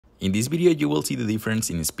In this video, you will see the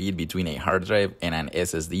difference in speed between a hard drive and an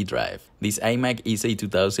SSD drive. This iMac is a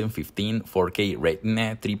 2015 4K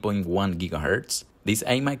Retina 3.1 GHz. This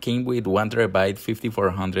iMac came with 1TB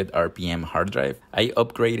 5400 RPM hard drive. I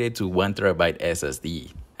upgraded to 1TB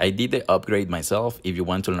SSD. I did the upgrade myself. If you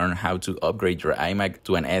want to learn how to upgrade your iMac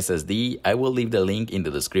to an SSD, I will leave the link in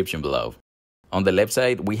the description below. On the left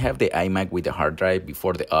side, we have the iMac with the hard drive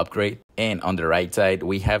before the upgrade, and on the right side,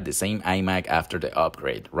 we have the same iMac after the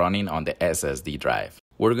upgrade, running on the SSD drive.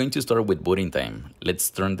 We're going to start with booting time. Let's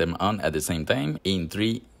turn them on at the same time in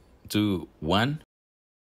 3, 2, 1.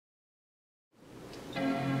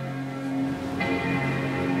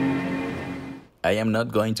 I am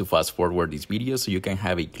not going to fast forward this video so you can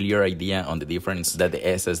have a clear idea on the difference that the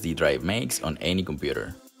SSD drive makes on any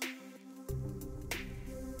computer.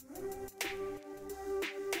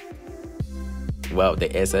 Wow, the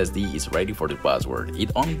SSD is ready for the password.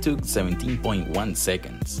 It only took 17.1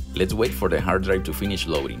 seconds. Let's wait for the hard drive to finish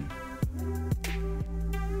loading.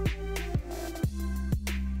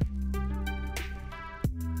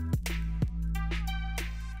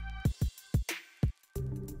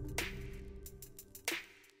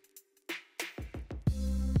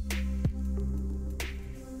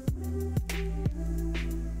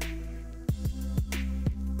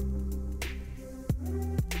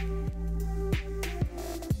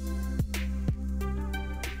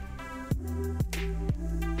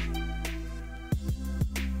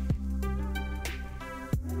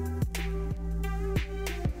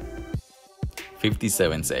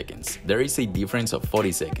 "57 seconds. There is a difference of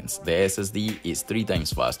 40 seconds. The SSD is 3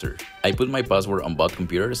 times faster. I put my password on both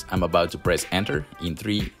computers. I'm about to press enter in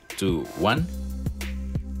 3, 2, 1.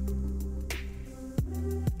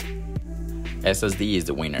 SSD is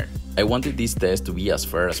the winner. I wanted this test to be as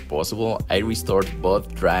fair as possible. I restored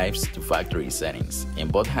both drives to factory settings,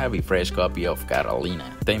 and both have a fresh copy of Catalina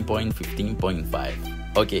 10.15.5.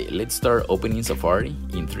 Okay, let's start opening Safari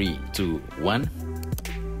in 3, 2, 1.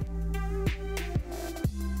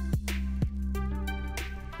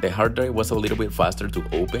 The hard drive was a little bit faster to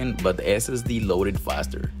open, but the SSD loaded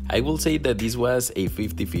faster. I will say that this was a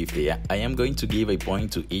 50-50. I am going to give a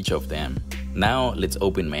point to each of them. Now let's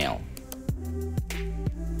open mail.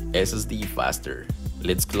 SSD faster.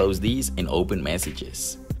 Let's close these and open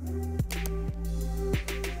messages.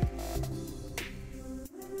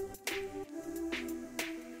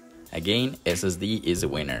 Again, SSD is the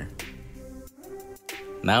winner.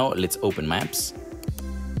 Now let's open maps.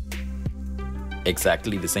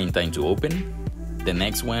 Exactly the same time to open. The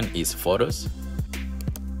next one is photos.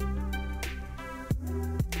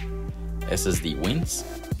 SSD wins.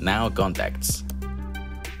 Now contacts.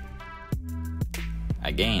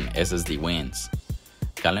 Again, SSD wins.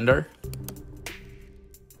 Calendar.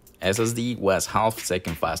 SSD was half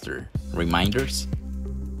second faster. Reminders.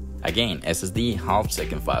 Again, SSD half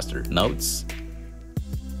second faster. Notes.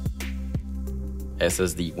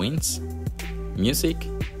 SSD wins. Music.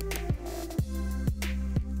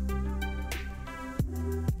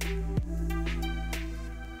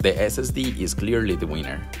 The SSD is clearly the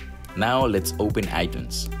winner. Now let's open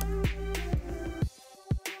iTunes.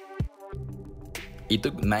 It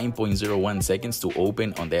took 9.01 seconds to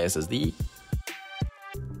open on the SSD.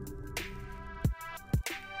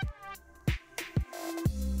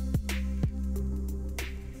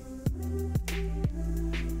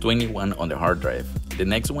 $21 on the hard drive. The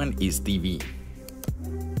next one is TV.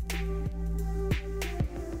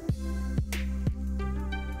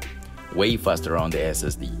 Way faster on the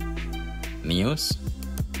SSD. News.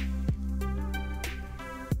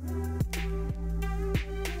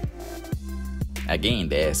 Again,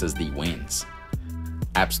 the SSD wins.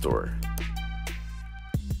 App Store.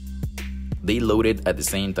 They loaded at the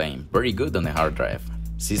same time. Very good on the hard drive.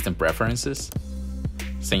 System preferences.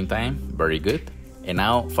 Same time. Very good. And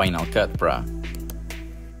now Final Cut Pro.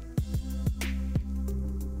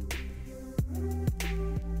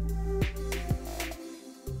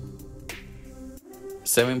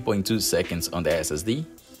 $7.2 seconds on the SSD.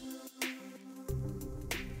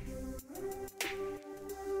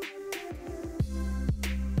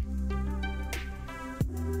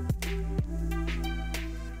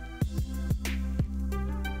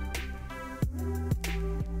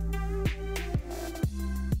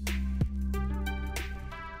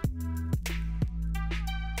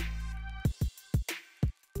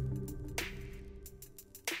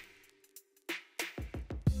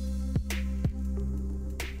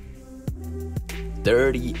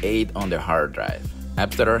 $38 on the hard drive.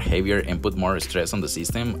 Apps that are heavier and put more stress on the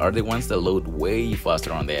system are the ones that load way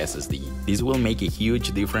faster on the SSD. This will make a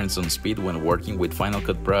huge difference on speed when working with Final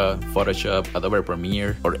Cut Pro, Photoshop, Adobe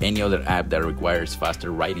Premiere, or any other app that requires faster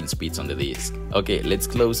writing speeds on the disk. Okay, let's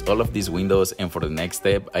close all of these windows, and for the next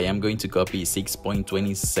step, I am going to copy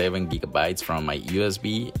 6.27 gigabytes from my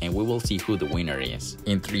USB, and we will see who the winner is.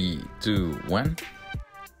 In 3, 2, 1.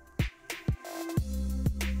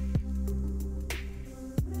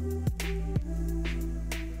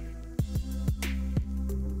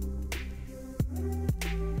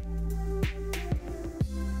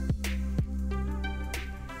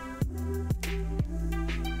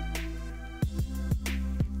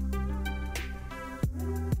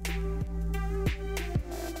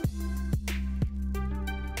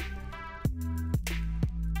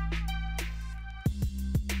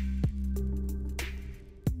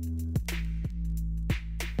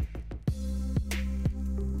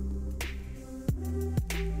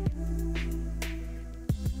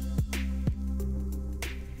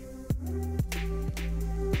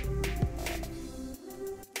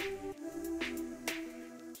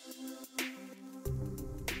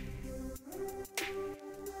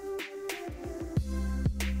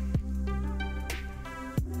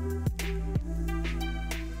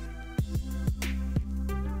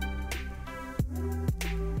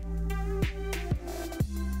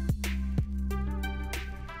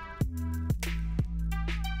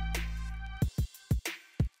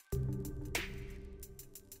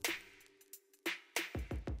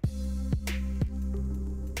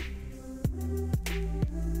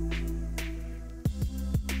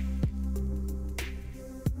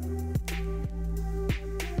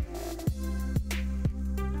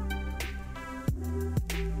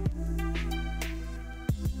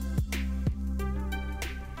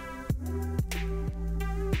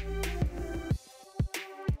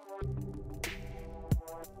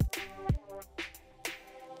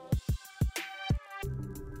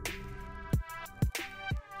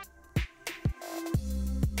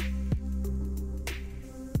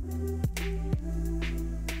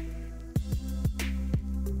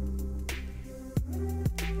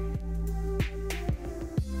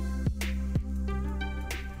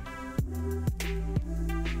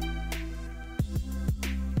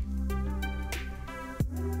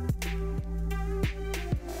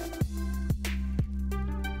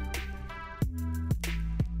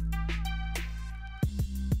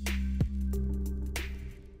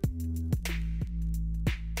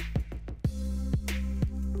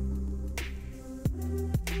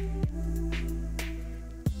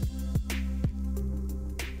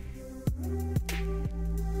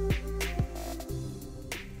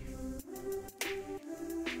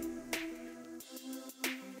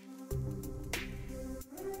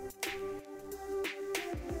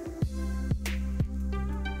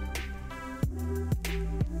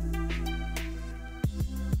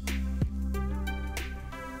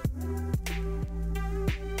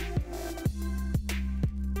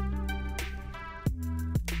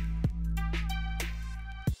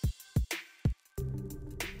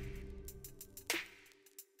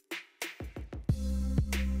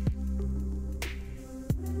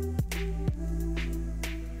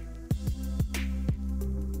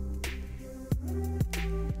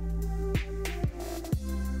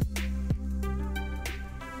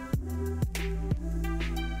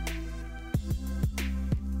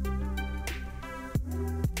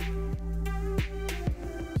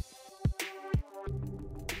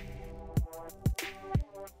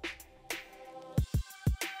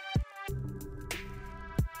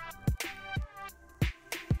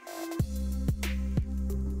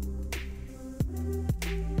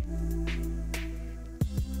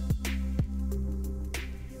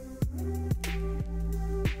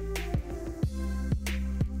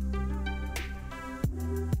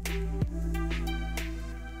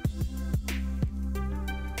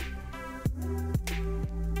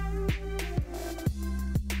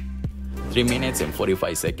 "3 minutes and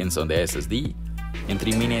 45 seconds on the SSD, and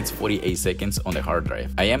 3 minutes 48 seconds on the hard drive.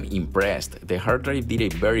 I am impressed. The hard drive did a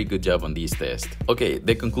very good job on this test. Okay,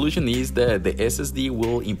 the conclusion is that the SSD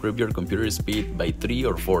will improve your computer speed by 3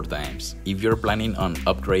 or 4 times. If you're planning on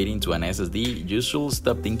upgrading to an SSD, you should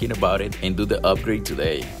stop thinking about it and do the upgrade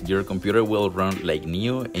today. Your computer will run like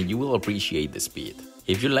new and you will appreciate the speed.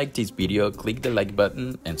 If you liked this video, click the like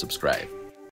button and subscribe.